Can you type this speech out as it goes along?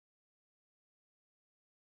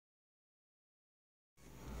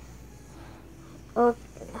Oh,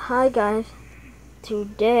 hi guys.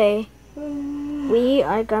 Today we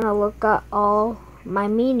are gonna look at all my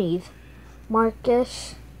minis.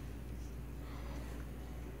 Marcus,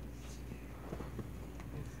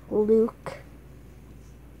 Luke,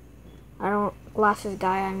 glasses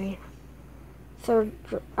guy, I mean. Third,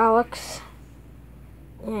 Alex,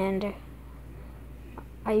 and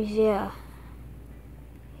Isaiah.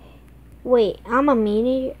 Wait, I'm a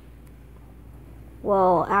mini?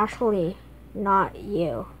 Well, actually, not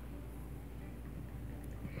you.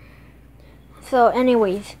 So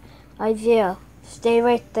anyways, Isaiah, stay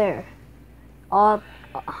right there. All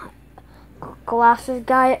glasses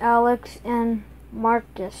guy, Alex, and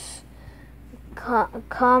Marcus,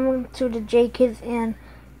 come to the J Kids and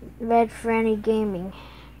Red Franny Gaming.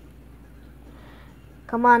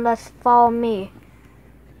 Come on, let's follow me.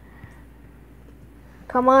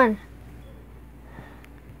 Come on.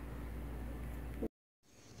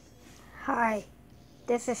 Hi,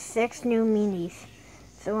 this is 6 new minis.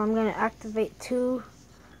 So I'm gonna activate 2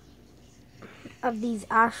 of these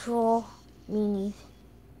actual minis.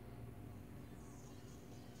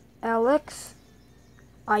 Alex,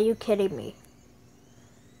 are you kidding me?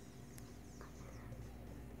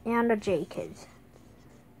 And the J Kids.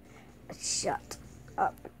 Shut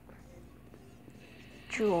up.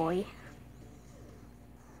 Joy.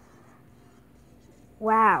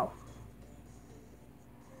 Wow.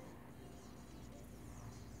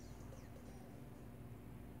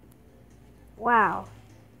 Wow.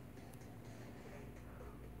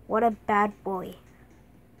 What a bad boy.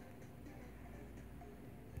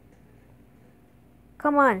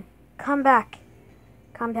 Come on, come back.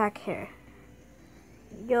 Come back here.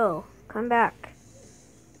 Yo, come back.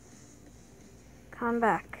 Come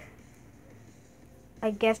back.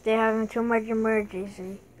 I guess they're having too much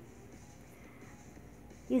emergency.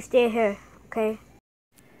 You stay here, okay?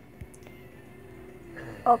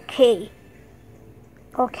 Okay.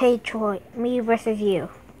 Okay, Troy. Me versus you.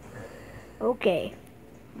 Okay.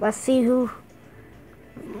 Let's see who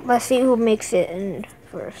makes it in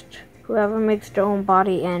first. Whoever makes their own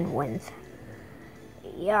body end wins.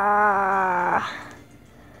 Yeah.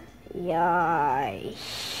 Yay.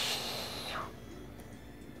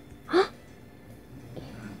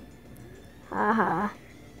 Haha.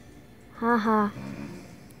 Haha.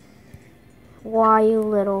 Why, you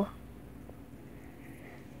little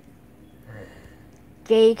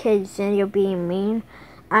J Kids, and you're being mean?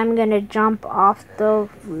 I'm gonna jump off the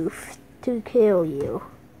roof to kill you.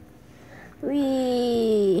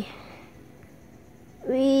 Wee.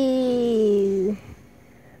 Wee.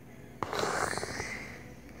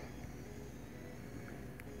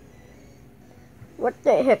 What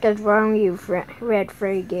the heck is wrong with you, Red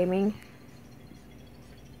Fairy Gaming?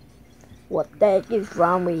 What the heck is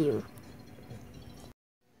wrong with you?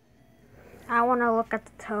 I want to look at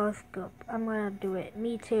the telescope. I'm gonna do it.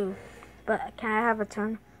 Me too. But can I have a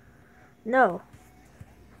turn? No.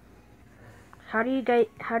 How do you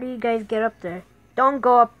guys get up there? Don't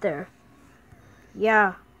go up there.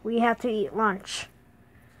 Yeah, we have to eat lunch.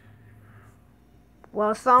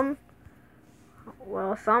 Well, some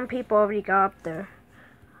people already got up there.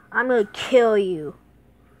 I'm gonna kill you.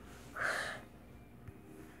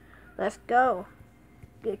 Let's go.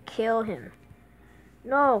 Kill him.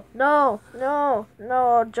 No, no, no,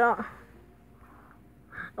 no, jump.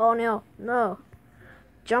 Oh no, no.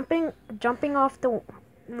 Jumping off the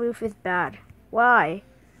roof is bad. Why?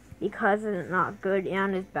 Because it's not good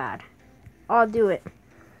and it's bad. I'll do it.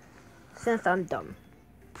 Since I'm dumb.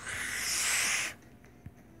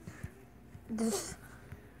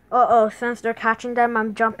 Uh-oh, since they're catching them,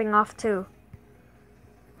 I'm jumping off too.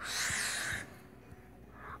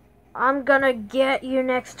 I'm gonna get you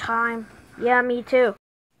next time. Yeah, me too.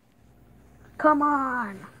 Come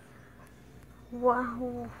on.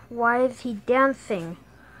 Why is he dancing?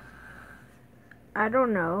 I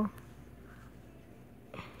don't know.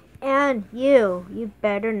 And you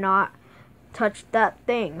better not touch that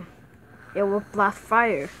thing. It will blast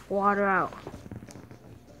fire. Water out.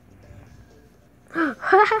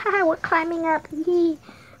 We're climbing up.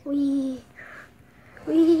 Wee.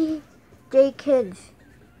 J Kids.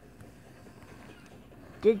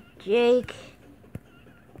 The J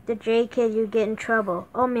Kid, you get in trouble.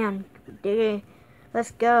 Oh man,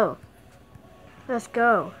 let's go. Let's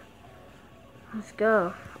go. Let's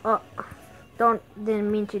go. Oh,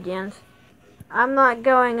 didn't mean to dance. I'm not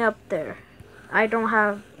going up there. I don't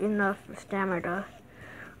have enough stamina.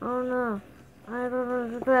 Oh no.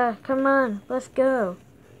 Come on, let's go.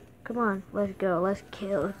 Come on, let's go. Let's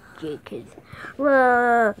kill J Kids.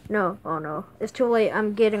 Whoa. No, oh no. It's too late.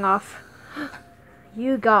 I'm getting off.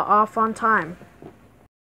 You got off on time.